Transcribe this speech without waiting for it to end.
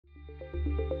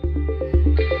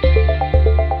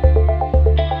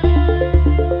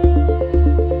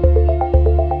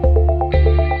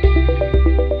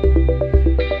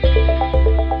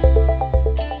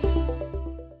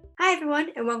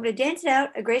of Dance It Out,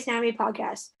 a Grey's Anatomy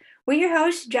podcast. We're your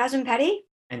hosts, Jasmine Petty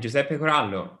and Giuseppe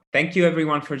Corallo. Thank you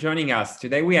everyone for joining us.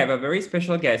 Today we have a very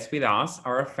special guest with us,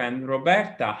 our friend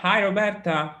Roberta. Hi,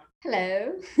 Roberta.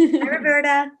 Hello. Hi,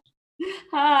 Roberta.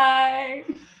 Hi.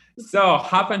 So,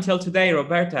 up until today,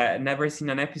 Roberta had never seen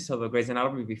an episode of Grey's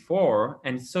Anatomy before,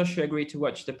 and so she agreed to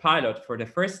watch the pilot for the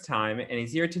first time and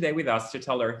is here today with us to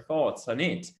tell her thoughts on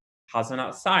it as an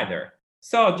outsider.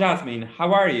 So, Jasmine,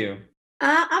 how are you?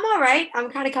 I'm all right.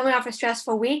 I'm kind of coming off a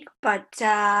stressful week, but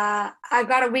I've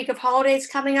got a week of holidays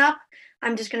coming up.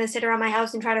 I'm just going to sit around my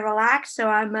house and try to relax, so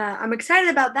I'm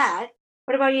excited about that.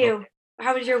 What about you?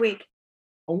 How was your week?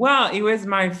 Well, it was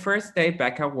my first day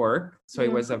back at work, so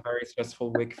it was a very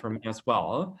stressful week for me as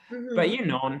well. But you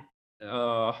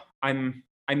know, I'm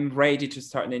ready to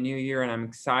start the new year, and I'm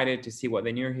excited to see what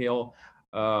the new year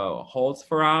holds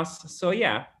for us. So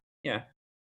yeah,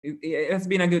 it has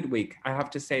been a good week. I have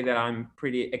to say that I'm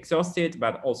pretty exhausted,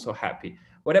 but also happy.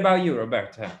 What about you,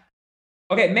 Roberta?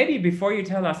 Okay, maybe before you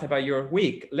tell us about your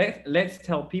week, let's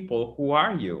tell people who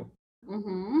are you.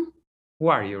 Who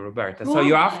are you, Roberta? So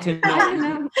you have to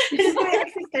know. This is very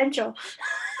existential.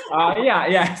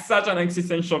 Yeah, such an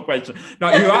existential question. No,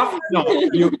 you have to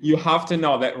know. You have to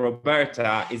know that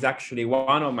Roberta is actually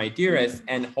one of my dearest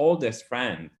and oldest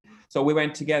friends. So we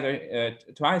went together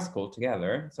to high school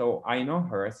together. So I know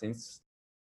her since,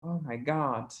 oh my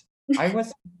God, I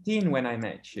was 15 when I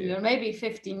met you. Yeah, maybe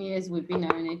 15 years we've been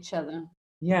knowing each other.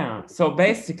 Yeah. So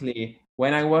basically,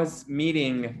 when I was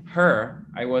meeting her,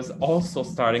 I was also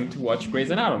starting to watch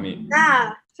Grey's Anatomy.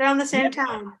 Yeah, so around the same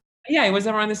time. Yeah, it was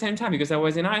around the same time because I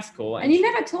was in high school. And you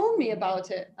never told me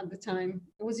about it at the time.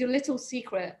 It was your little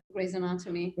secret, Grey's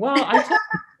Anatomy. Well, I told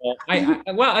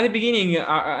people, well, at the beginning of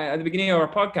our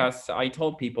podcast, I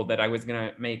told people that I was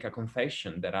gonna make a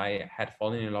confession that I had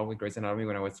fallen in love with Grey's Anatomy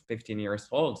when I was 15 years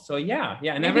old. So yeah.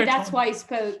 Maybe that's why he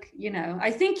spoke. You know,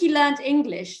 I think he learned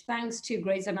English thanks to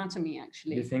Grey's Anatomy.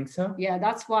 Actually, you think so? Yeah,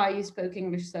 that's why you spoke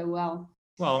English so well.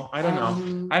 Well, I don't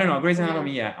know. Grey's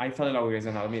Anatomy, yeah, I fell in love with Grey's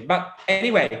Anatomy. But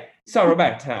anyway, so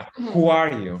Roberta, who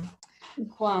are you?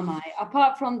 Who am I?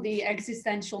 Apart from the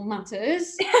existential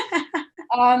matters,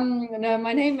 no,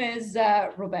 my name is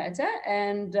Roberta,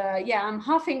 and I'm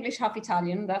half English, half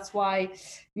Italian. That's why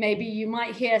maybe you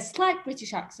might hear a slight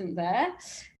British accent there.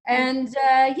 And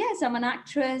yes, I'm an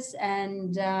actress,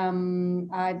 and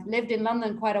I've lived in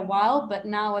London quite a while, but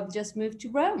now I've just moved to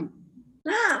Rome.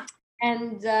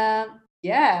 And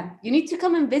yeah, you need to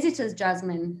come and visit us,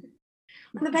 Jasmine.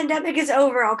 When the pandemic is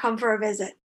over, I'll come for a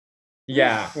visit.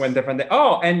 Yeah, when the pandemic.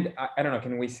 Oh, and I don't know,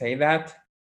 can we say that?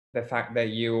 The fact that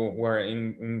you were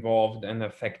involved and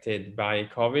affected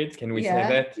by COVID, can we say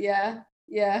that?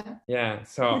 Yeah.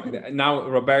 So now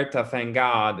Roberta, thank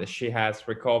God, she has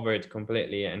recovered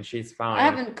completely and she's fine. I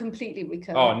haven't completely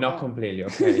recovered. Oh, not completely.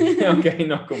 Okay. Okay,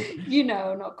 not completely. You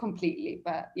know, not completely,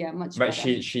 but yeah, much better.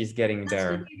 But she's getting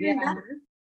there.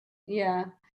 Yeah.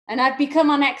 And I've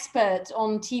become an expert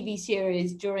on TV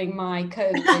series during my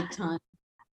COVID time.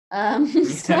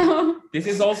 So this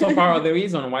is also part of the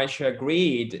reason why she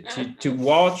agreed to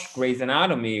watch Grey's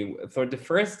Anatomy for the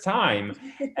first time.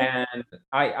 And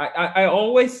I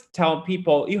always tell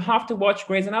people, you have to watch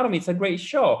Grey's Anatomy. It's a great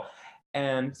show.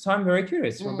 And so I'm very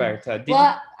curious, Roberta.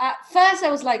 Well, at first I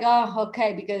was like, oh,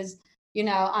 okay, because you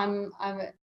know I'm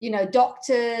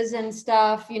doctors and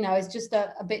stuff. You know, it's just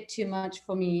a bit too much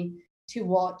for me to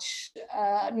watch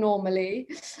normally.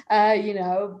 You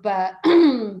know, but.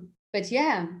 But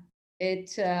yeah,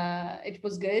 it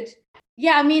was good.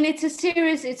 Yeah, I mean, it's a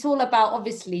series. It's all about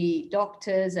obviously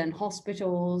doctors and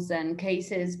hospitals and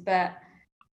cases, but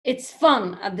it's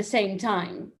fun at the same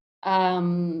time.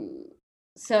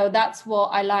 So that's what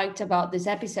I liked about this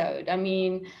episode. I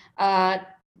mean,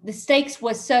 the stakes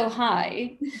were so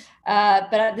high,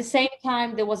 but at the same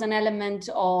time, there was an element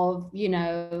of, you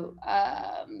know,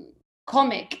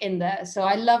 comic in there. So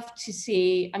I love to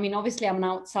see, I mean, obviously I'm an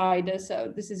outsider,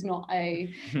 so this is not a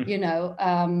you know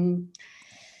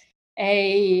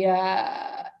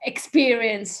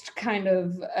experienced kind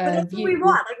of that's view. What we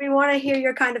want. Like, we want to hear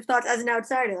your kind of thoughts as an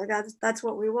outsider. Like that's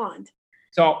what we want.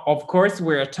 So of course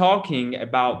we're talking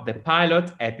about the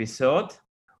pilot episode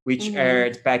which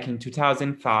aired back in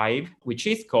 2005, which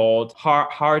is called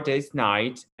Hard Day's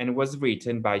Night and was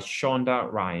written by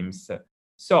Shonda Rhimes.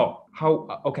 So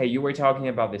okay, you were talking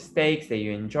about the stakes, that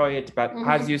you enjoy it, but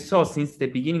as you saw since the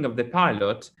beginning of the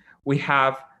pilot, we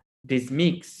have this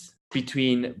mix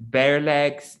between bare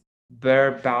legs,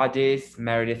 bare bodies,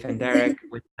 Meredith and Derek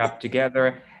with up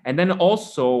together. And then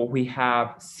also we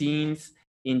have scenes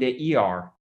in the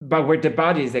ER but where the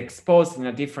body is exposed in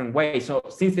a different way. So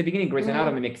since the beginning, Grey's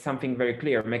Anatomy makes something very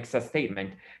clear, makes a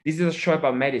statement. This is a show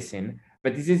about medicine,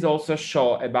 but this is also a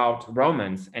show about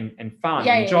romance and fun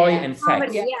and joy and sex.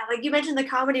 Comedy, like you mentioned the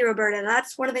comedy, Roberta, and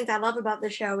that's one of the things I love about the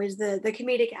show is the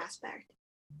comedic aspect.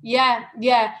 Yeah,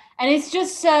 and it's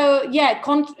just so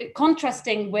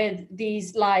contrasting with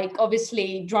these, like,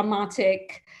 obviously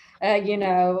dramatic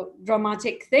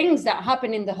dramatic things that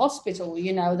happen in the hospital,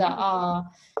 that are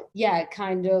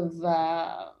kind of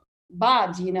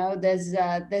bad.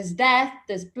 There's death,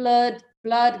 there's blood,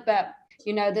 but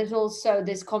there's also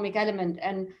this comic element.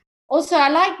 And also I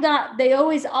like that they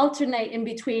always alternate in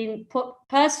between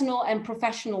personal and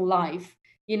professional life.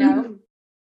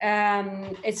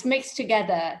 It's mixed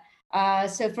together.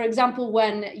 So, for example,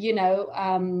 when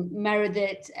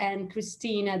Meredith and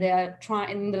Christina, they're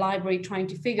in the library trying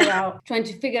to figure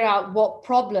out what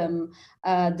problem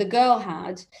the girl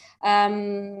had.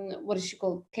 What is she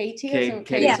called? Katie?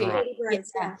 Katie.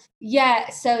 Yeah.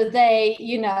 So they,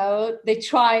 they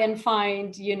try and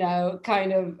find,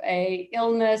 kind of a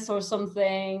illness or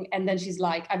something, and then she's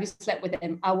like, "Have you slept with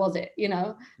him? How was it?"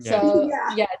 So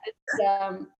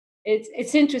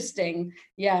it's interesting.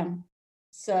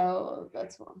 So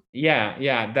that's one.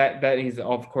 That is,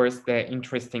 of course, the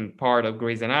interesting part of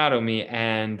Grey's Anatomy.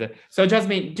 And so,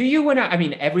 Jasmine, do you want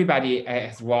to, everybody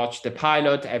has watched the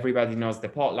pilot, everybody knows the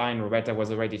plot line. Roberta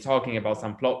was already talking about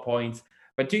some plot points,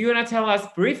 but do you want to tell us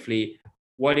briefly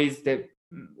what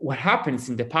happens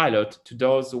in the pilot to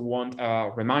those who want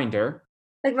a reminder?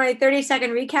 Like my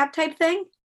 30-second recap type thing?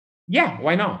 Yeah,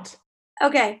 why not?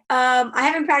 Okay, I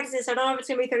haven't practiced this, so I don't know if it's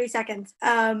gonna be 30 seconds.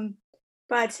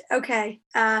 But okay,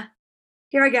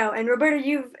 here I go. And Roberta,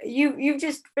 you've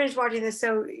just finished watching this,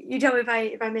 so you tell me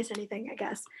if I miss anything, I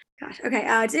guess. Gosh, okay.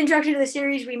 It's an introduction to the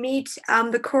series. We meet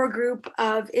the core group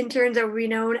of interns that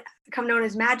will become known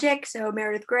as Magic. So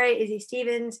Meredith Grey, Izzy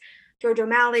Stevens, George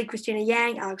O'Malley, Christina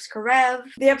Yang, Alex Karev.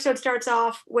 The episode starts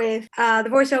off with the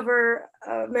voiceover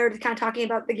of Meredith kind of talking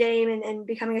about the game and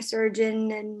becoming a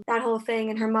surgeon and that whole thing,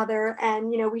 and her mother.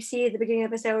 And, we see at the beginning of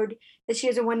the episode that she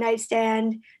has a one-night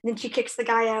stand, and then she kicks the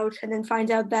guy out and then finds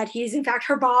out that he's in fact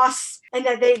her boss and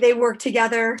that they work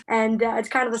together. And it's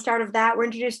kind of the start of that. We're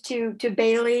introduced to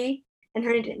Bailey, and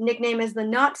her nickname is the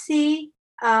Nazi.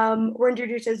 We're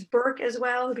introduced as Burke as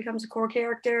well, who becomes a core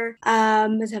character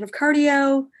as head of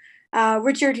cardio.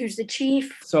 Richard, who's the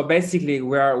chief. So basically,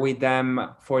 we are with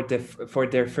them for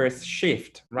their first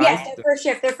shift, right? Yes, their first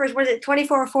shift. Their first, was it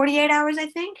 24 or 48 hours, I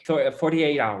think? So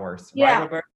 48 hours, yeah. Right,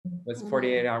 Robert? It was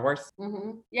 48 hours?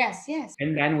 Mm-hmm. Yes.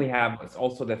 And then we have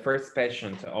also the first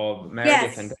patient of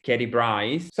Meredith and Katie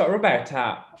Bryce. So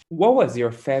Roberta, what was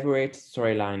your favorite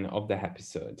storyline of the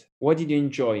episode? What did you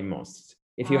enjoy most?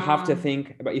 If you have to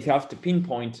if you have to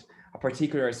pinpoint a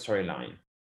particular storyline.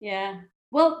 Yeah.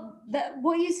 Well,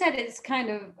 what you said is kind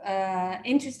of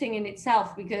interesting in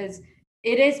itself, because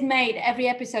every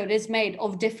episode is made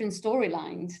of different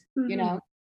storylines,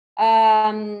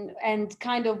 and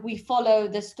kind of we follow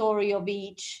the story of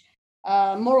each,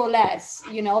 more or less.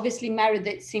 Obviously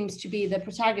Meredith seems to be the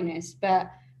protagonist,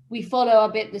 but we follow a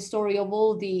bit the story of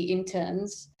all the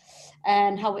interns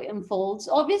and how it unfolds.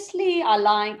 Obviously, I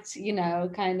liked,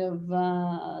 kind of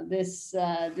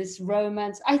this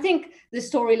romance. I think the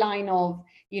storyline of,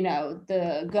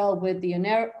 the girl with the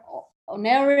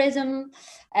aneurysm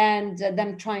and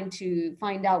them trying to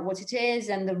find out what it is,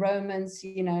 and the romance,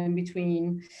 in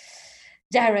between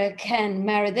Derek and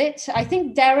Meredith. I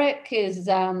think Derek is,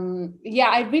 I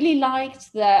really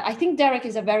liked I think Derek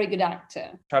is a very good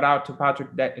actor. Shout out to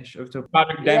Patrick Dempsey,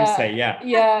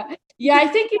 Yeah, I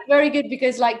think it's very good,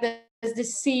 because like there's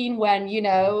this scene when,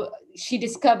 she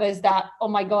discovers that, oh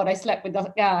my God, I slept with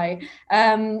that guy.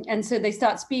 And so they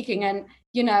start speaking, and,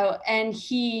 and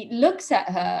he looks at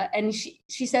her and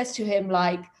she says to him,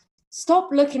 like,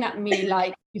 stop looking at me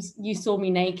like you saw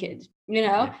me naked,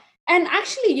 Yeah. And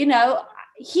actually,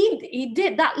 he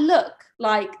did that look.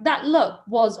 Like that look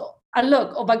was a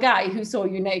look of a guy who saw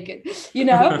you naked,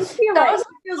 That was,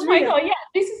 oh my God, yeah,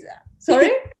 this is,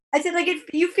 sorry? I said, like,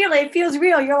 you feel it feels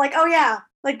real. You're like, oh yeah,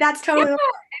 like that's totally.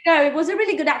 No, it was a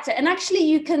really good actor. And actually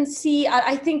you can see,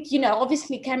 I think,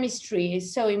 obviously chemistry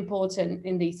is so important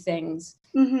in these things.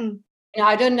 Mm-hmm.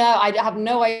 I don't know. I have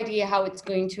no idea how it's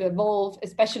going to evolve,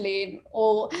 especially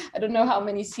I don't know how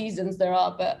many seasons there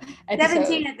are, but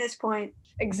 17 at this point.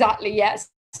 Exactly, yes.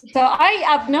 So I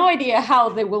have no idea how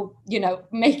they will,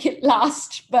 make it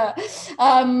last, but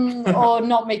or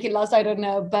not make it last, I don't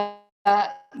know. But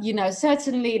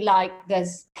certainly, like,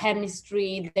 there's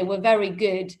chemistry. They were very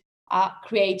good at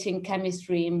creating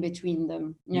chemistry in between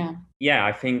them. Yeah,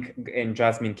 I think, and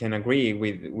Jasmine can agree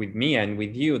with me and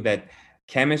with you, that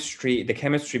the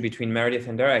chemistry between Meredith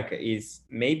and Derek is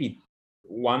maybe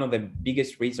one of the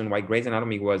biggest reasons why Grey's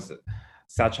Anatomy was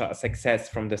such a success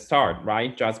from the start,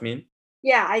 right, Jasmine?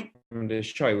 Yeah, from the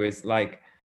show, it was like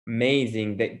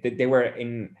amazing. They were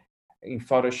in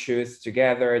photo shoots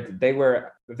together. They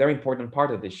were a very important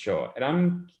part of the show,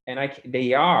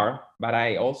 they are, but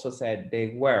I also said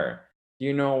they were. Do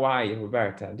you know why,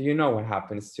 Roberta? Do you know what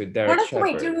happens to Derek Shepherd?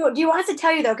 Wait, do you want us to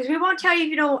tell you though? Because we won't tell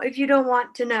you if you don't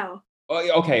want to know.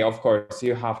 Oh, okay, of course,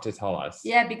 you have to tell us.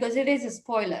 Yeah, because it is a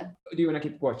spoiler. Do you want to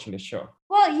keep watching the show?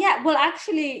 Well, yeah. Well,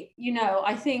 actually,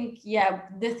 I think,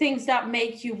 the things that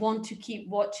make you want to keep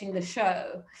watching the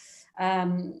show,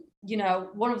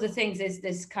 one of the things is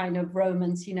this kind of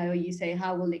romance, you say,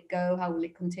 how will it go? How will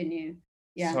it continue?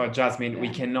 Yeah. So Jasmine, we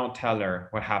cannot tell her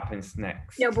what happens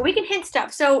next. No, but we can hint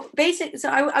stuff. So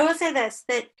I will say this,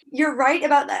 that you're right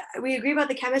about that. We agree about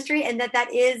the chemistry, and that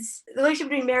is the relationship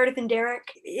between Meredith and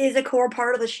Derek is a core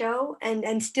part of the show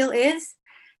and still is.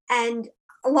 And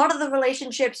a lot of the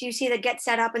relationships you see that get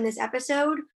set up in this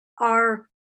episode are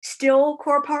still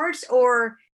core parts,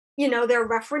 or, they're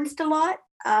referenced a lot.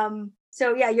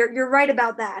 So yeah, you're right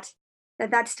about that's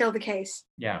still the case.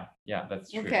 Yeah,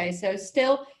 that's true. Okay, so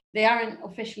still they aren't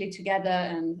officially together,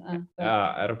 and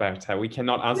Roberta, we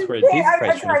cannot answer this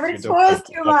question. Sorry, but it spoils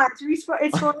too much.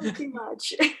 It spoils too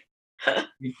much.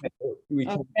 we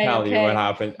can tell you what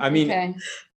happened. I mean,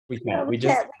 we can't. We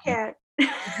can't.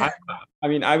 I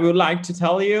mean, I would like to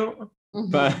tell you,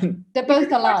 but they're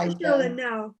both alive.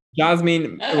 No.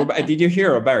 Jasmine, did you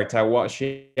hear Roberta what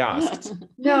she asked?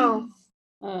 No.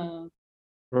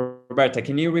 Roberta,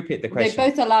 can you repeat the question? They're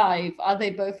both alive. Are they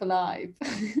both alive?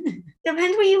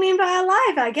 Depends what you mean by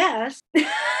alive, I guess.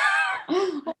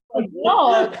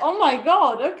 Oh my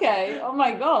god. Okay. Oh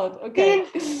my god. Okay.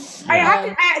 I have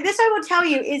to. This I will tell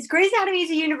you is Grey's Anatomy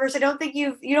is a universe. I don't think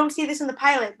you don't see this in the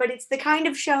pilot, but it's the kind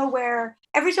of show where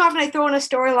every so often I throw in a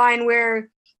storyline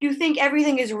where you think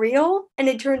everything is real and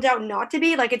it turns out not to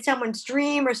be. Like it's someone's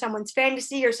dream or someone's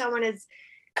fantasy or someone is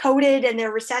coded and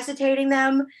they're resuscitating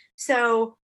them.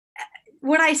 So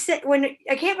when I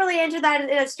can't really answer that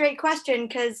in a straight question,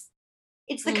 because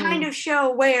it's the kind of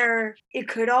show where it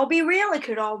could all be real, it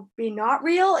could all be not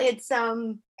real. It's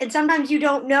and sometimes you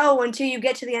don't know until you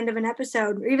get to the end of an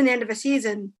episode or even the end of a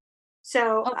season.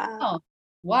 So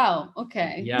wow,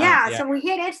 okay. Yeah, so we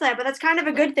can't answer that, but that's kind of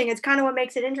a good thing. It's kind of what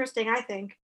makes it interesting, I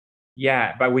think.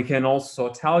 Yeah, but we can also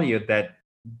tell you that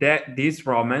this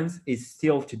romance is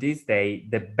still to this day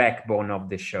the backbone of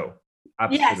the show.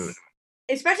 Absolutely. Yes.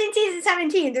 Especially in season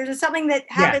 17. There's something that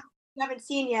you haven't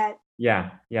seen yet. Yeah.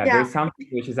 There's something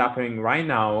which is happening right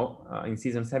now in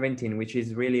season 17, which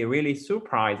is really, really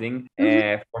surprising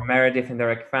for Meredith and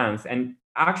Derek fans. And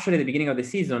actually, at the beginning of the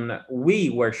season, we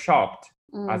were shocked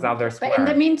as others were. But in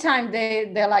the meantime,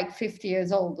 they're like 50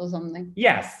 years old or something.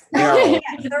 Yes, they're old.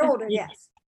 They're older, yes.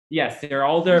 Yes, they're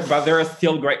older, but they're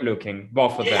still great looking,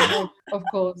 both of them. Of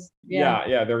course.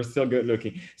 Yeah, they're still good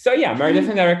looking. So yeah, Meredith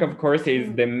and Derek, of course,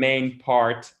 is the main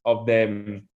part of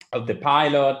the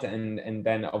pilot, and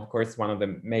then of course one of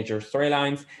the major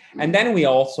storylines. And then we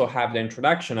also have the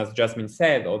introduction, as Jasmine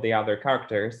said, of the other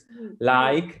characters,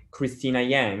 like Cristina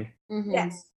Yang.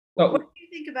 Yes. So, what do you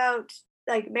think about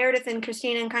like Meredith and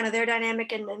Cristina and kind of their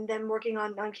dynamic and them working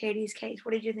on Katie's case?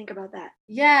 What did you think about that?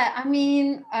 Yeah, I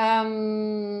mean,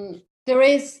 there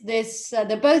is this,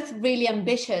 they're both really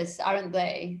ambitious, aren't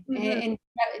they? In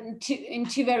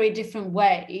two very different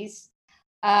ways.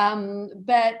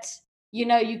 But,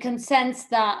 you can sense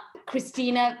that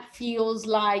Cristina feels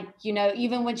like,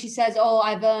 even when she says, oh,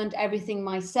 I've earned everything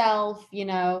myself,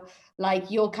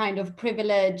 like you're kind of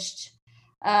privileged.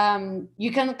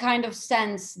 You can kind of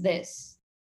sense this.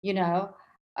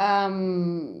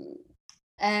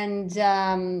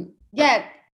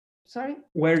 Sorry?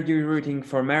 Were you rooting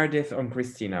for Meredith or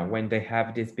Cristina when they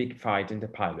have this big fight in the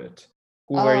pilot?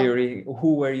 Who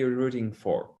were you rooting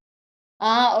for?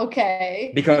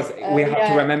 Okay. Because we have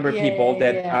to remember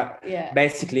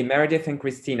basically Meredith and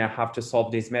Cristina have to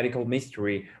solve this medical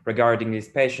mystery regarding this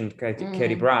patient,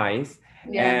 Katie Bryce.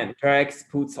 And Derek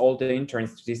puts all the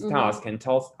interns to this task and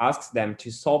asks them to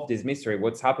solve this mystery,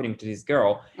 what's happening to this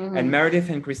girl. And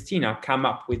Meredith and Cristina come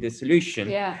up with the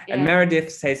solution. And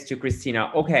Meredith says to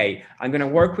Cristina, okay, I'm going to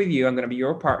work with you. I'm going to be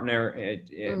your partner,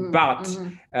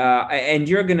 and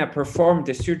you're going to perform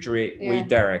the surgery with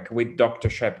Derek, with Dr.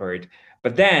 Shepherd.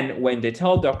 But then when they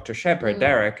tell Dr. Shepherd,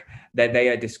 Derek, that they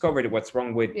had discovered what's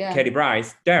wrong with Katie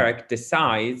Bryce, Derek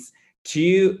decides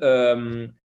to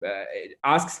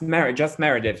asks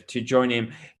Meredith to join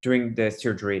him during the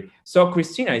surgery. So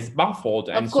Christina is baffled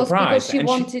and of course, surprised, because she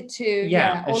wanted to,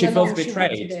 and she feels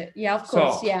betrayed. Yeah, of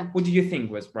course, yeah. What do you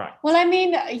think was right? Well, I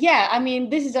mean,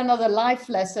 this is another life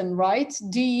lesson, right?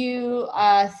 Do you,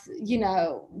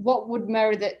 what would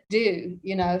Meredith do?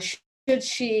 Should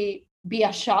she be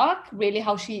a shark, really,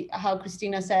 how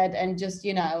Christina said, and just,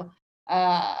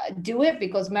 do it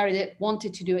because Meredith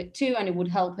wanted to do it too, and it would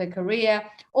help her career?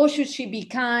 Or should she be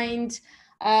kind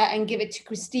and give it to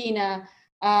Christina?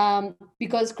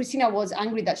 Because Christina was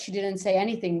angry that she didn't say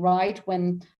anything, right,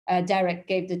 when Derek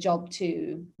gave the job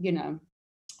to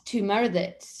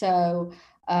Meredith. So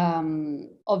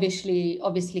obviously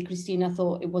Christina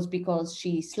thought it was because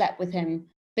she slept with him,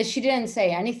 but she didn't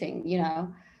say anything,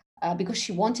 because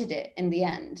she wanted it in the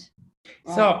end.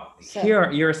 Right? So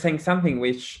here you're saying something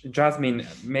which, Jasmine,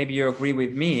 maybe you agree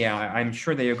with me. I'm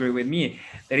sure they agree with me.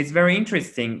 That is very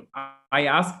interesting. I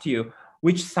asked you,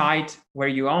 which side were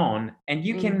you on? And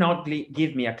you cannot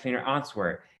give me a clear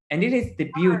answer. And it is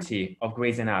the beauty of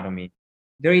Grey's Anatomy.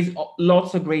 There is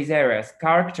lots of gray areas.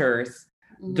 Characters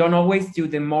don't always do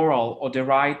the moral or the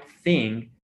right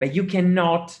thing, but you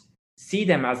cannot see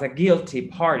them as a guilty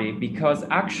party because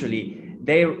actually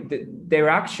their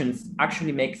actions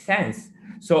actually make sense.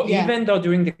 So even though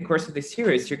during the course of the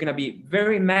series, you're going to be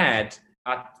very mad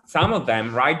at some of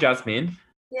them, right, Jasmine?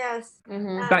 Yes.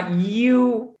 But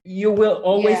you will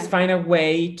always find a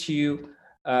way to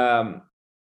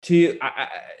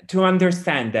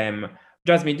understand them.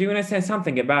 Jasmine, do you want to say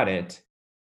something about it?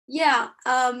 Yeah,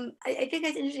 I think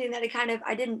it's interesting that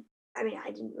I didn't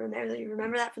really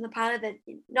remember that from the pilot. That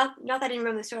not that I didn't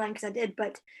remember the storyline, because I did,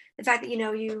 but the fact that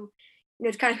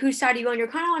it's kind of whose side are you on? You're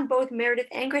kind of on both Meredith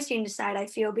and Christina's side, I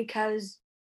feel, because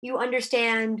you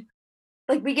understand.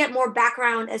 Like, we get more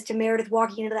background as to Meredith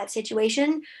walking into that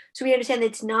situation, so we understand that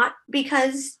it's not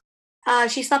because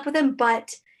she slept with him,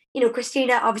 but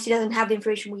Christina obviously doesn't have the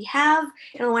information we have.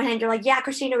 And on the one hand, you're like, yeah,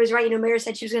 Christina was right. Meredith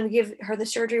said she was going to give her the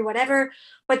surgery, whatever.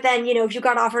 But then, if you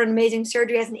got offered an amazing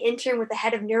surgery as an intern with the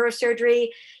head of neurosurgery,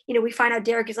 we find out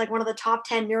Derek is like one of the top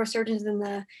 10 neurosurgeons in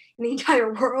the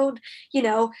entire world.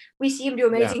 We see him do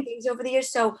amazing things over the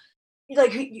years. So,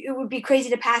 like, it would be crazy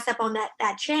to pass up on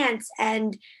that chance.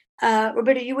 And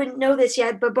Roberta, you wouldn't know this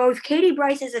yet, but both Katie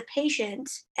Bryce as a patient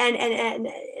and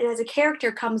as a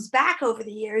character comes back over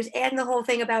the years, and the whole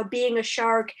thing about being a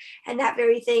shark and that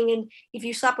very thing. And if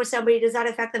you slept with somebody, does that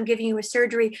affect them giving you a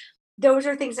surgery? Those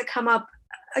are things that come up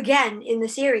again in the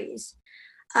series.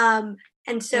 And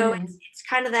so it's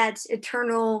kind of that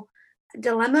eternal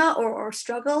dilemma or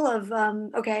struggle of,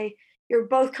 okay, you're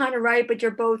both kind of right, but you're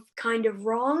both kind of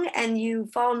wrong. And you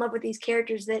fall in love with these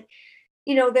characters that,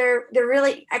 they're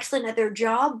really excellent at their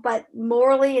job, but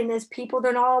morally and as people,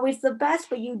 they're not always the best,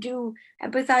 but you do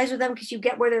empathize with them because you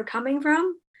get where they're coming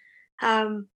from,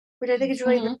 which I think is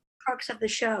really the crux of the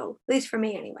show, at least for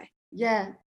me anyway.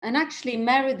 Yeah. And actually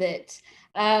Meredith,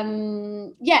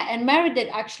 and Meredith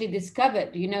actually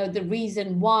discovered, the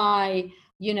reason why,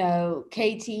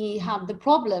 Katie had the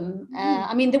problem.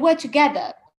 I mean, they were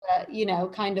together,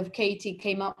 kind of Katie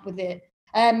came up with it.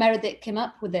 Meredith came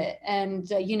up with it,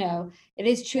 and it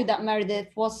is true that Meredith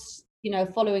was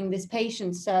following this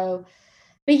patient. So,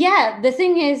 but yeah, the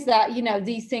thing is that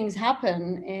these things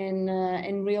happen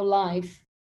in real life,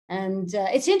 and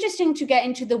it's interesting to get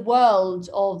into the world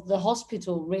of the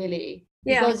hospital, really,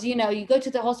 because you go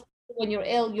to the hospital when you're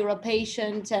ill, you're a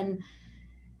patient, and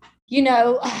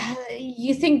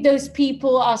you think those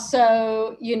people are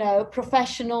so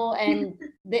professional and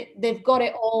they've got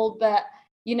it all, but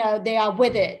they are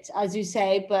with it, as you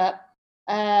say, but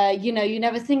you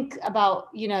never think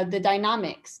about the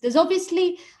dynamics. There's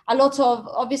obviously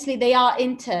they are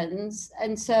interns,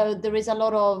 and so there is a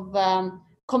lot of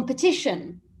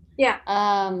competition,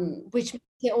 which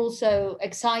makes it also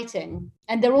exciting,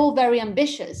 and they're all very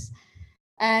ambitious.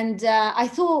 And I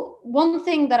thought one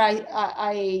thing that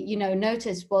I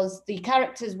noticed was the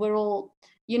characters were all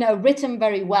written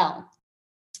very well.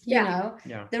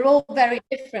 They're all very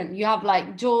different. You have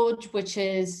like George, which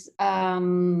is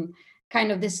kind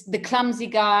of the clumsy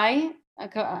guy,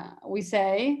 we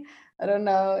say. I don't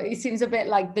know, he seems a bit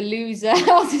like the loser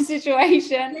of the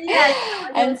situation.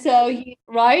 And so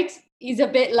he's a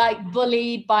bit like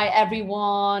bullied by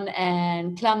everyone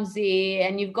and clumsy,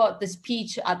 and you've got the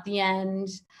speech at the end,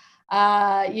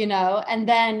 and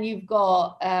then you've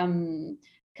got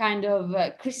kind of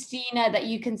Christina, that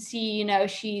you can see,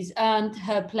 she's earned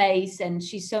her place and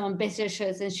she's so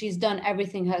ambitious and she's done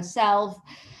everything herself.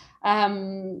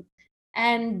 And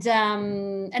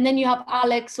then you have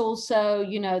Alex also,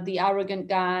 the arrogant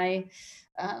guy.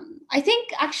 I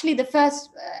think actually the first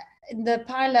in the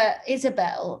pilot,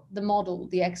 Isabel, the model,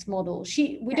 the ex-model,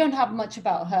 we don't have much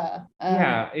about her.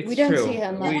 It's we don't true. see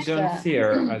her much. We don't see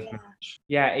her as much.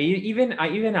 Yeah, even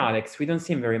Alex, we don't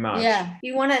see him very much. Yeah. Do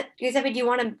you want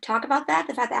to talk about that?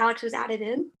 The fact that Alex was added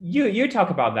in? You talk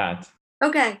about that.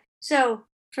 Okay, so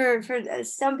for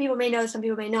some people may know, some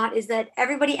people may not, is that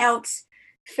everybody else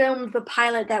filmed the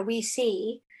pilot that we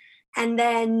see, and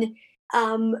then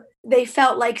they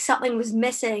felt like something was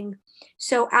missing.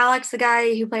 So Alex, the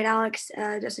guy who played Alex,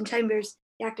 Justin Chambers,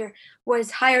 the actor,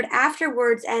 was hired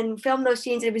afterwards and filmed those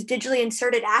scenes, and it was digitally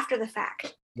inserted after the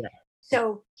fact. Yeah.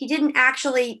 So he didn't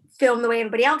actually film the way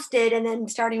everybody else did, and then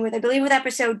starting with, I believe, with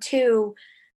episode 2,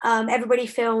 everybody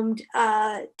filmed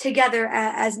together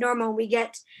as normal. We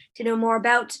get to know more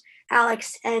about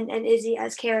Alex and Izzy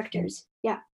as characters.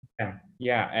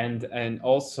 Yeah, and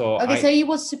also. Okay, so he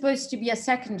was supposed to be a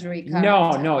secondary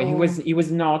character. No, he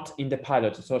was not in the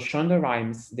pilot. So Shonda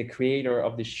Rhimes, the creator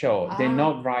of the show, did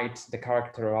not write the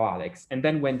character of Alex. And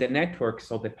then when the network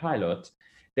saw the pilot,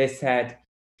 they said,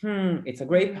 it's a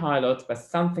great pilot, but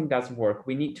something doesn't work.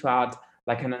 We need to add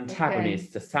like an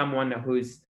antagonist, someone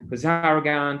who's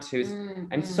arrogant,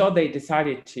 and so they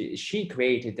decided she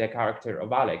created the character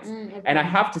of Alex. And I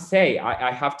have to say,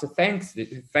 I have to thank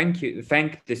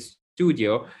the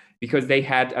studio, because they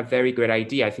had a very good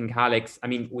idea. I think Alex, I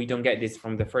mean, we don't get this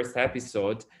from the first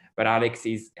episode, but Alex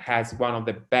has one of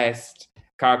the best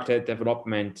character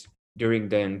development during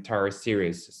the entire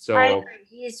series. So I agree.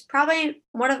 He's probably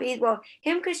one of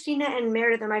him, Christina, and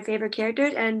Meredith are my favorite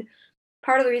characters. And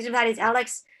part of the reason for that is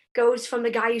Alex goes from the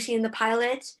guy you see in the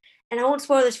pilot, and I won't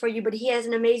spoil this for you, but he has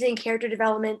an amazing character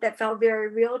development that felt very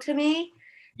real to me.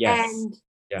 Yes.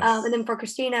 And then for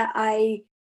Christina, I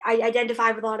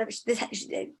identify with a lot of this.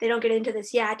 They don't get into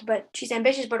this yet, but she's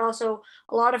ambitious, but also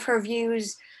a lot of her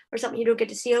views are something you don't get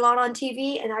to see a lot on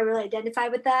TV, and I really identify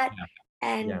with that.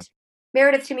 And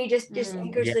Meredith, to me, just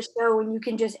anchors the show, and you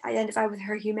can just identify with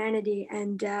her humanity.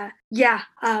 And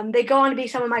they go on to be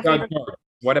some of my favorite.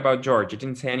 What about George? You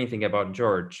didn't say anything about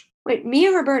George. Wait, me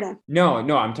or Roberta? No,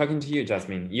 I'm talking to you,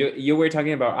 Jasmine. You were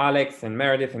talking about Alex and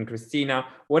Meredith and Christina.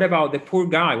 What about the poor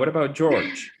guy? What about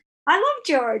George? I love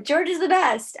George. George is the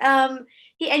best. And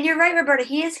you're right, Roberta.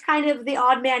 He is kind of the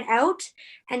odd man out,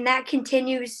 and that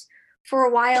continues for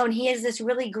a while. And he has this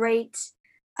really great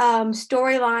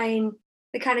storyline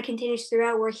that kind of continues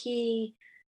throughout, where he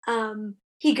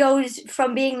goes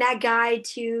from being that guy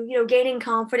to gaining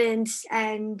confidence,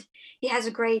 and he has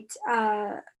a great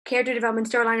character development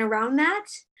storyline around that.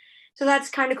 So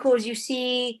that's kind of cool as you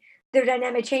see their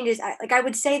dynamic changes. I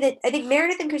would say that I think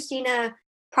Meredith and Christina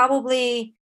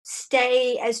probably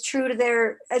stay as true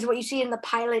to as what you see in the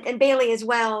pilot, and Bailey as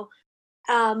well,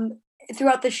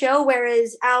 throughout the show,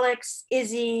 whereas Alex,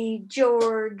 Izzy,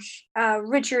 George,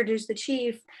 Richard is the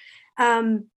chief,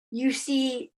 you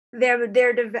see their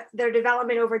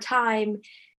development over time,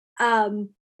 and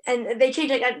they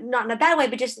change, not in a bad way,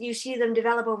 but just you see them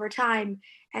develop over time,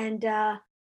 and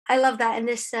I love that. And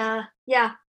this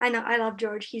I know, I love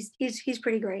George. He's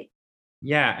pretty great.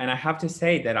 Yeah, and I have to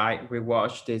say that I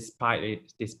rewatched this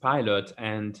pilot,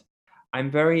 and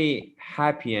I'm very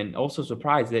happy and also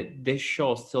surprised that this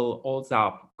show still holds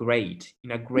up great, in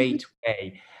a great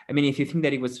way. I mean, if you think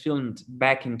that it was filmed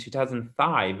back in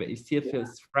 2005, it still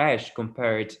feels fresh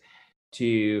compared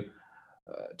to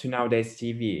nowadays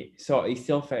TV. So it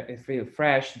still feels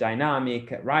fresh,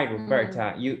 dynamic, right,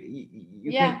 Roberta?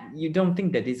 You don't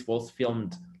think that this was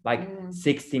filmed like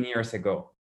 16 years ago?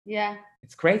 Yeah.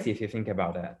 It's crazy if you think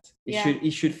about that.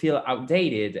 It should feel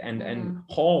outdated and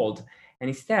old, and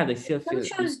instead they still feel.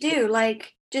 Some shows do,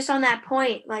 like, just on that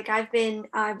point. Like I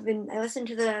listened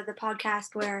to the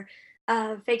podcast where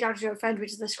Fake Doctors Who Are Friends,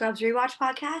 which is the Scrubs rewatch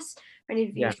podcast for any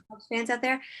of you Scrubs fans out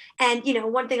there. And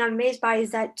one thing I'm amazed by is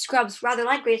that Scrubs, rather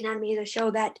like Grey's Anatomy, is a show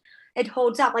that it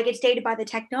holds up. Like, it's dated by the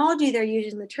technology they're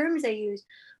using, the terms they use,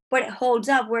 but it holds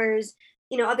up. Whereas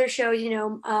other shows,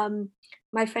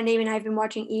 my friend Amy and I have been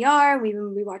watching ER, we've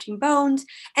been rewatching Bones,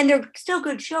 and they're still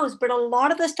good shows, but a lot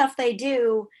of the stuff they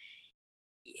do,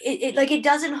 it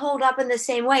doesn't hold up in the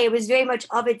same way. It was very much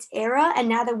of its era, and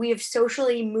now that we have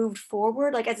socially moved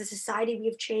forward, like as a society, we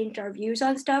have changed our views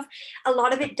on stuff. A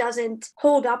lot of it doesn't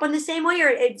hold up in the same way, or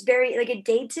it's very, like, it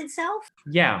dates itself.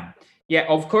 Yeah,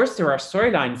 of course, there are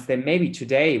storylines that maybe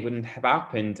today wouldn't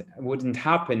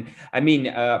happen. I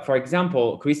mean, for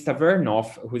example, Krista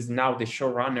Vernoff, who's now the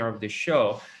showrunner of the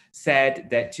show, said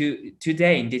that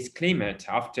today, in this climate,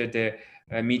 after the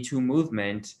Me Too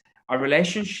movement, a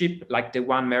relationship like the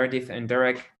one Meredith and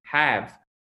Derek have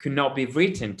could not be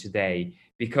written today,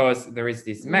 because there is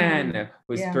this man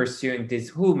who's pursuing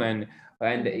this woman,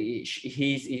 and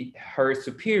he's her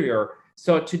superior.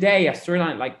 So today, a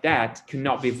storyline like that could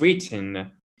not be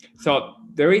written. So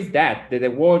there is that the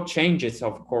world changes,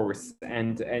 of course,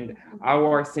 and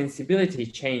our sensibility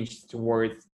changed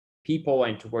towards people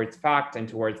and towards fact and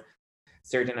towards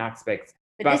certain aspects.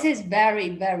 But this is very,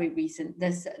 very recent,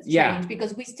 this change,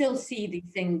 because we still see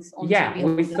these things on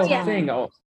TV. We still think.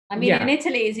 I mean, in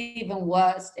Italy is even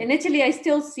worse. In Italy, I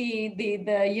still see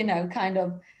the you know, kind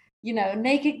of, you know,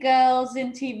 naked girls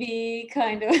in TV,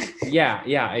 kind of.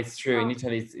 Yeah, it's true. In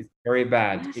Italy, it's very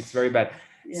bad. It's very bad.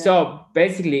 Yeah. So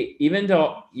basically, even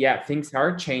though, things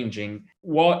are changing,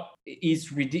 what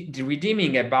is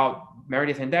redeeming about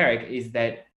Meredith and Derek is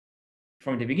that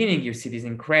from the beginning, you see this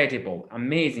incredible,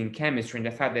 amazing chemistry and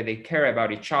the fact that they care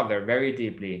about each other very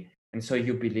deeply. And so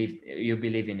you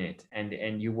believe in it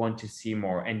and you want to see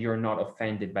more and you're not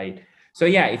offended by it. So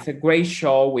it's a great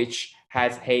show which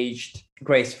has aged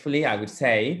gracefully, I would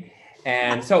say.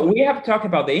 And so we have talked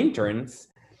about the interns.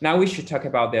 Now we should talk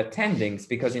about the attendings,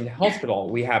 because in the hospital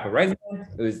we have a resident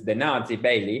who's the Nazi,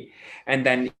 Bailey, and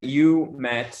then you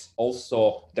met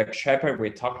also Doug Shepard.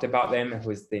 We talked about them,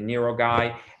 who's the neuro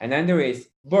guy, and then there is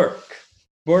Burke,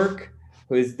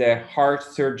 who is the heart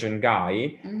surgeon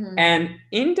guy. Mm-hmm. And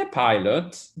in the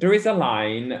pilot there is a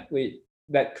line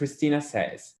that Christina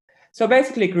says. So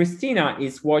basically, Christina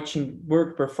is watching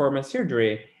Burke perform a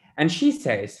surgery, and she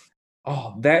says,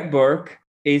 "Oh, that Burke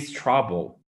is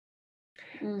trouble."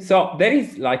 So that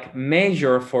is like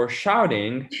major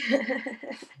foreshadowing,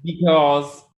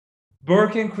 because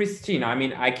Burke and Christina, I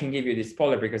mean, I can give you this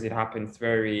spoiler because it happens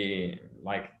very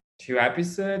 2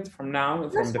 episodes from now.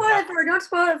 Don't spoil it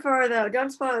for her, though.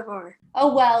 Don't spoil it for her.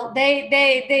 Oh, well,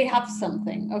 they have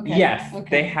something. Okay. Yes,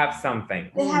 okay. They have something.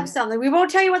 They have something. We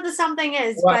won't tell you what the something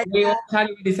is, but we won't tell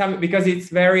you the something because it's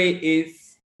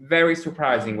very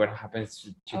surprising what happens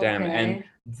to them, and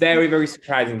very, very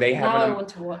surprising. They have I want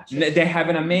to watch it. They have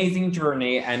an amazing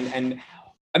journey, and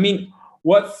I mean,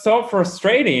 what's so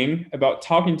frustrating about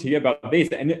talking to you about this,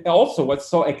 and also what's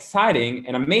so exciting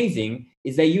and amazing,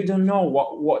 is that you don't know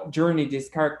what journey this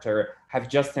character have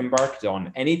just embarked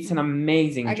on, and it's an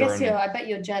amazing journey. I bet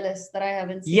you're jealous that I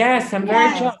haven't seen Yes, I'm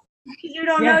very jealous. You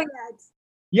don't know yet.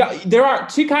 Yeah, there are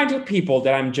 2 kinds of people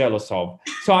that I'm jealous of.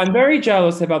 So I'm very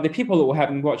jealous about the people who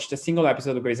haven't watched a single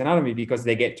episode of Grey's Anatomy because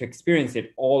they get to experience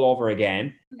it all over again.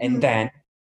 Mm-hmm. And then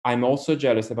I'm also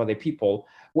jealous about the people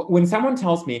when someone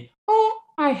tells me, "Oh,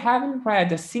 I haven't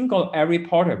read a single Harry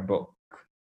Potter book."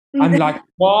 I'm like,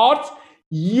 what?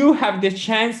 You have the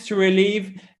chance to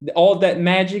relive all that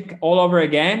magic all over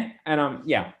again? And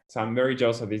so I'm very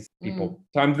jealous of these people.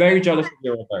 So I'm very jealous of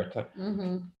you, Roberta.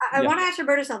 Mm-hmm. I want to ask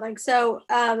Roberta something. So,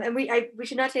 and we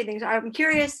should not say things. I'm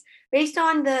curious, based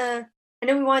on I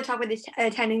know we want to talk about these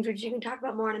attendings, which you can talk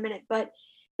about more in a minute, but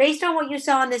based on what you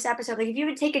saw in this episode, if you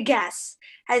would take a guess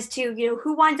as to,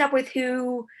 who winds up with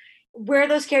who, where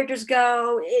those characters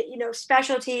go,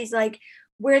 specialties,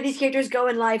 where these characters go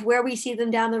in life, where we see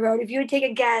them down the road. If you would take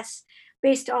a guess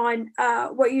based on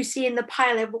what you see in the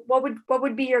pilot, what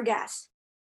would be your guess?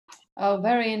 Oh,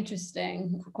 very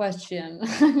interesting question.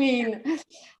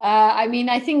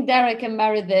 I think Derek and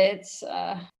Meredith,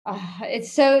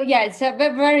 it's a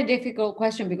very difficult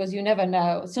question because you never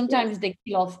know. Sometimes they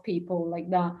kill off people like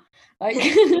that.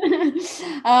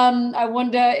 I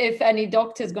wonder if any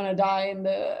doctor's going to die in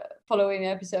the following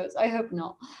episodes. I hope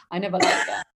not. I never like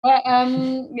that. But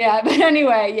but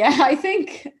anyway, I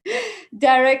think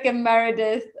Derek and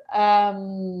Meredith,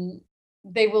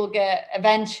 they will get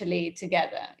eventually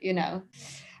together,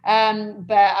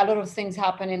 but a lot of things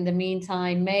happen in the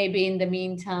meantime. Maybe in the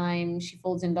meantime she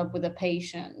falls in love with a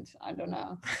patient, I don't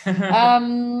know.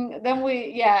 Then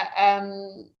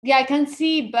I can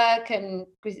see Burke and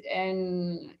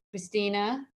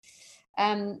Christina.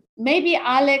 Maybe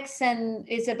Alex and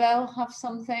Isabel have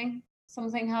something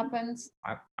happens.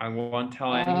 I won't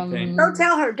tell anything. Don't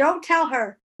tell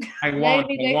her. I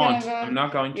won't. I'm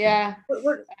not going to. Yeah.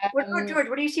 What about George?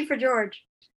 What do you see for George?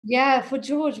 Yeah, for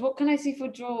George, what can I see for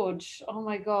George? Oh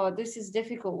my God, this is a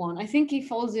difficult one. I think he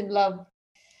falls in love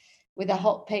with a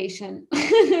hot patient.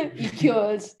 He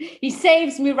cures. He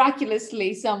saves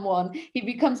miraculously someone. He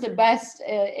becomes the best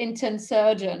intern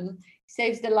surgeon. He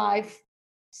saves the life of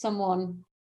someone,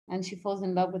 and she falls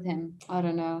in love with him. I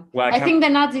don't know. Well, I think the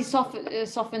Nazi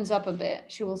softens up a bit.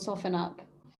 She will soften up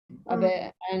a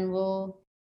bit, and we'll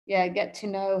get to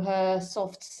know her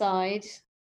soft side.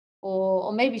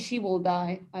 Or maybe she will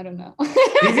die. I don't know.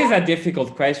 This is a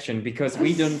difficult question because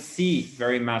we don't see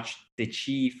very much the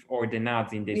chief or the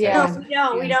Nazi in this episode.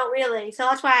 No, we don't really. So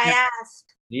that's why I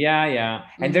asked. Yeah.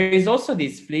 And there is also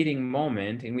this fleeting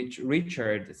moment in which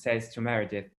Richard says to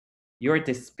Meredith, you're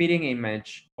the spitting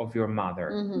image of your mother.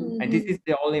 And this is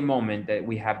the only moment that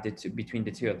we have between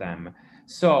the two of them.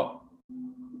 So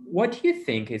what do you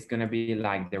think is going to be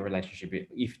like the relationship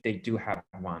if they do have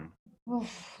one?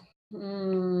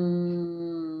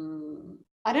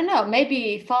 I don't know,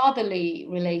 maybe fatherly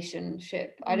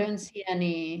relationship. I don't see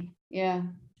any.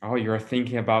 Oh, you're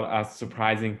thinking about a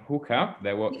surprising hookup?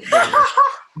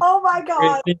 Oh my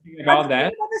God. You're thinking about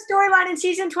that? About the storyline in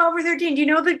season 12 or 13. Do you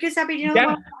know the Giuseppe? Do you know what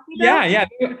I'm talking about? Yeah.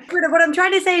 What I'm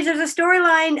trying to say is there's a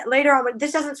storyline later on, but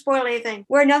this doesn't spoil anything,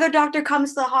 where another doctor comes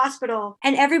to the hospital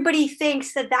and everybody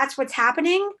thinks that that's what's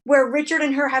happening, where Richard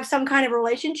and her have some kind of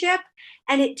relationship.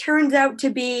 And it turns out to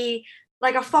be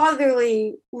like a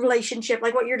fatherly relationship,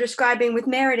 like what you're describing with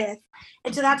Meredith.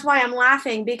 And so that's why I'm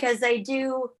laughing, because they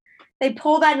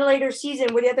pull that in a later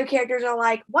season where the other characters are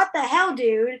like, what the hell,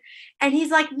 dude? And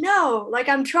he's like, no, like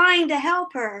I'm trying to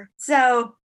help her.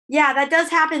 So yeah, that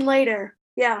does happen later.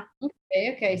 Yeah.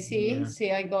 Okay.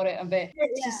 See, I got it a bit.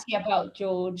 To see about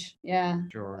George.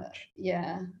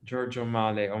 George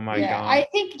O'Malley. Oh my God. I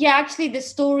think actually the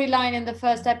storyline in the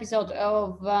first episode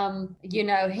of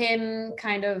him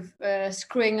kind of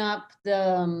screwing up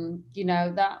the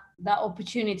that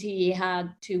opportunity he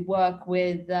had to work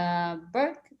with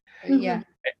Burke.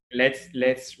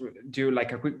 Let's do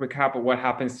like a quick recap of what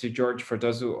happens to George for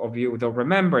those of you who don't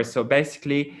remember. So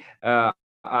basically,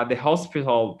 at the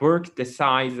hospital, Burke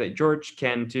decides that George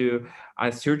can do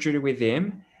a surgery with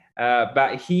him,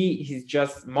 but he's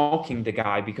just mocking the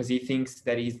guy because he thinks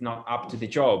that he's not up to the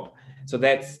job. So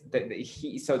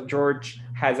so George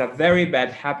has a very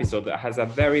bad episode, has a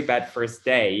very bad first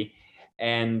day,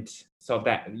 and so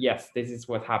this is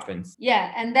what happens.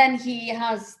 Yeah, and then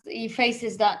he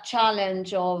faces that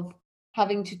challenge of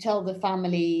having to tell the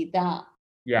family that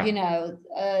that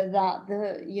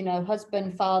the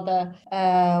husband, father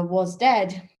was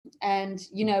dead, and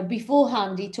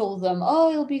beforehand he told them,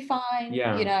 oh, he'll be fine.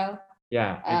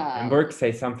 And Burke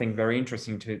says something very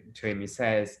interesting to him. He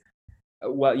says,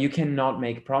 well, you cannot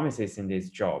make promises in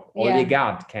this job. Only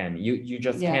God can. You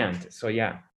just can't. So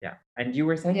yeah. And you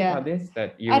were saying about this,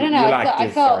 that you, I don't know.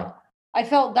 I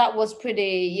felt that was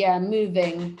pretty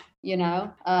moving.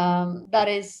 That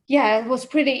is it was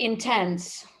pretty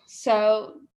intense.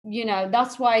 So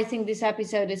that's why I think this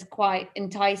episode is quite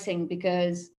enticing,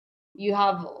 because you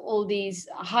have all these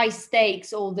high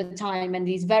stakes all the time and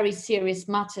these very serious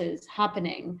matters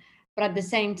happening, but at the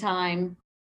same time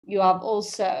you have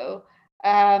also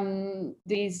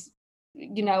these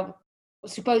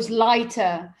suppose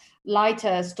lighter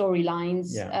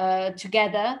storylines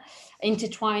together,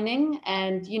 intertwining,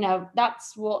 and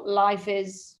that's what life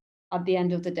is at the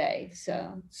end of the day.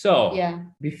 So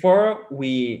before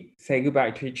we say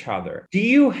goodbye to each other, do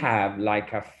you have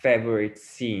like a favorite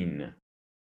scene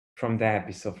from the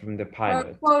episode, from the pilot?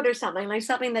 Or a quote or something, like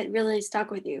something that really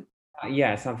stuck with you.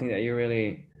 Something that you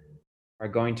really are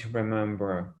going to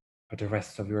remember for the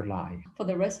rest of your life. For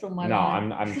the rest of my life? No,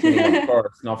 I'm kidding, of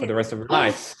course, not for the rest of your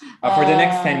life. For the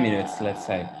next 10 minutes, let's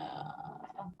say.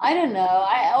 I don't know.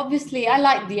 I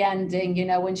like the ending,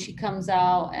 when she comes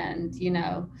out and,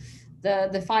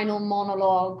 the final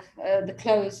monologue, the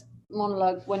closed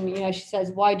monologue, when, she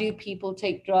says, why do people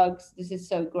take drugs? This is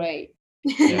so great.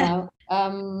 So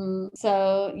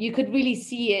you could really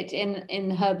see it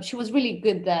in her. She was really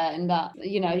good there in that,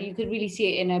 you could really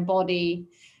see it in her body,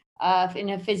 in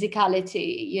her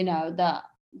physicality, that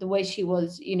the way she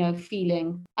was,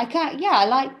 feeling. I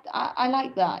like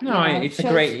that. No, it's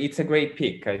a great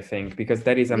pick, I think, because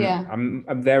that is a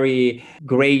very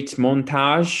great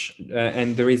montage,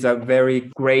 and there is a very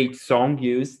great song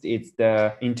used. It's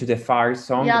the Into the Fire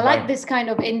song. I like this kind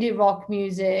of indie rock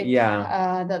music.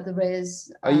 That there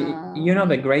is.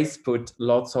 That Grace put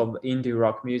lots of indie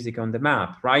rock music on the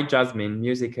map, right, Jasmine?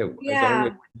 Music is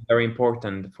always very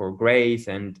important for Grace,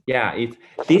 and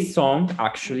this song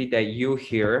actually that you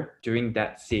hear during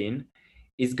that scene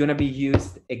is going to be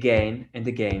used again and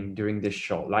again during the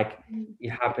show. Like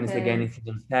it happens again in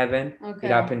season 7, it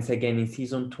happens again in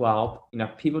season 12 in a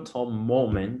pivotal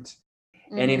moment,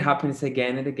 and it happens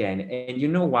again and again. And you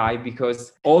know why?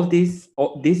 Because this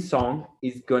song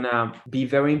is gonna be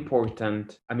very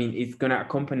important. I mean, it's gonna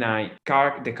accompany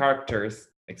the characters,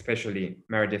 especially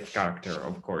Meredith's character,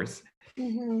 of course,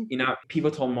 in a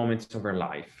pivotal moment of her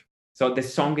life. So the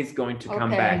song is going to come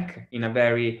back in a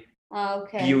very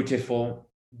beautiful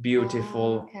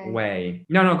way.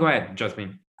 No, go ahead,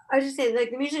 Jasmine. I was just saying,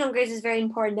 like, the music on Grace is very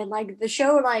important, and like the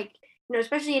show, like,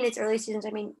 especially in its early seasons.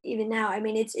 I mean, even now, I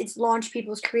mean, it's launched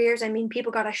people's careers. I mean,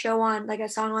 people got a show on, like a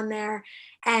song on there,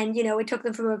 and it took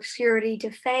them from obscurity to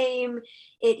fame.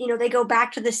 They go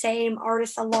back to the same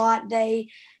artists a lot. They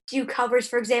do covers,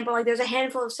 for example, like there's a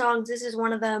handful of songs, this is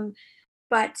one of them,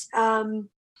 but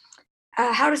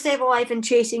How to Save a Life and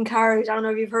Chasing Cars, I don't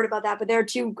know if you've heard about that, but they're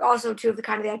two of the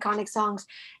kind of the iconic songs.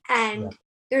 And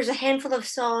there's a handful of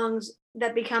songs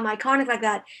that become iconic like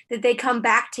that they come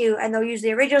back to, and they'll use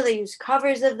the original, they use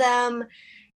covers of them,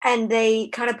 and they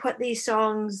kind of put these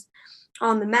songs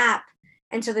on the map.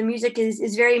 And so the music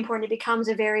is very important. It becomes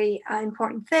a very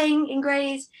important thing in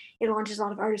Grays. It launches a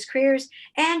lot of artists' careers.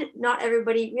 And not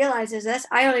everybody realizes this.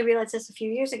 I only realized this a few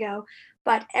years ago.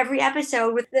 But every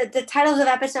episode, with the titles of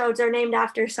episodes are named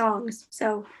after songs.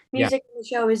 So music in the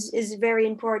show is very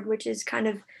important, which is kind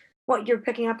of what you're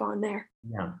picking up on there.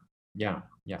 Yeah.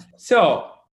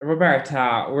 So,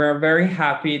 Roberta, we're very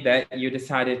happy that you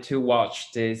decided to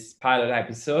watch this pilot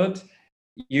episode.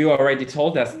 You already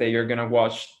told us that you're going to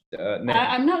watch...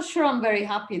 I'm not sure I'm very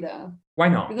happy though. Why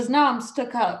not? Because now I'm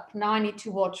stuck up. Now I need to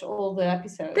watch all the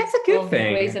episodes. That's a good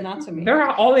thing. Grey's Anatomy. There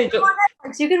are all... You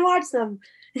can watch them.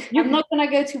 I'm not going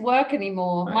to go to work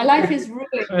anymore. My life is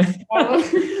ruined.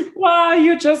 Well,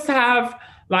 you just have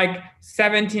like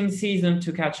 17 seasons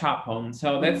to catch up on,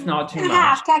 so that's not too much.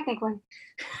 Half, technically.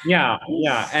 Yeah.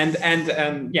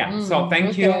 And so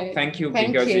thank you,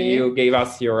 because you gave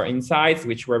us your insights,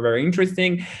 which were very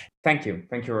interesting. Thank you,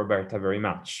 Roberta, very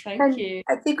much. Thank you.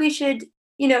 I think we should,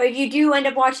 if you do end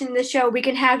up watching the show, we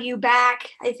can have you back.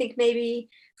 I think maybe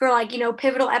for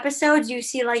pivotal episodes. You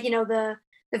see the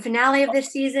finale of this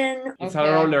season. It's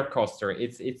a roller coaster.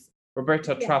 It's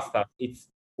Roberta, trust us. It's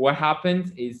what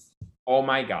happens is, oh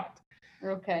my God.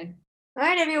 Okay. All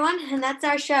right, everyone, and that's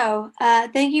our show.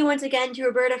 Thank you once again to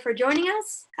Roberta for joining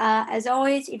us. As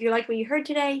always, if you liked what you heard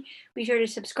today, be sure to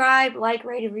subscribe, like,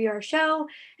 rate, and review our show,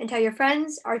 and tell your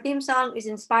friends. Our theme song is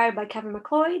inspired by Kevin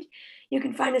MacLeod. You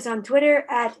can find us on Twitter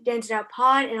at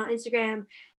DanceItOutPod and on Instagram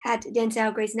at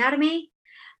DanceItOutGraysAnatomy.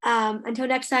 Until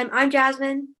next time, I'm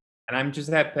Jasmine. And I'm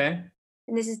Giuseppe.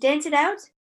 And this is Dance It Out,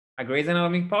 a Grey's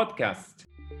Anatomy podcast.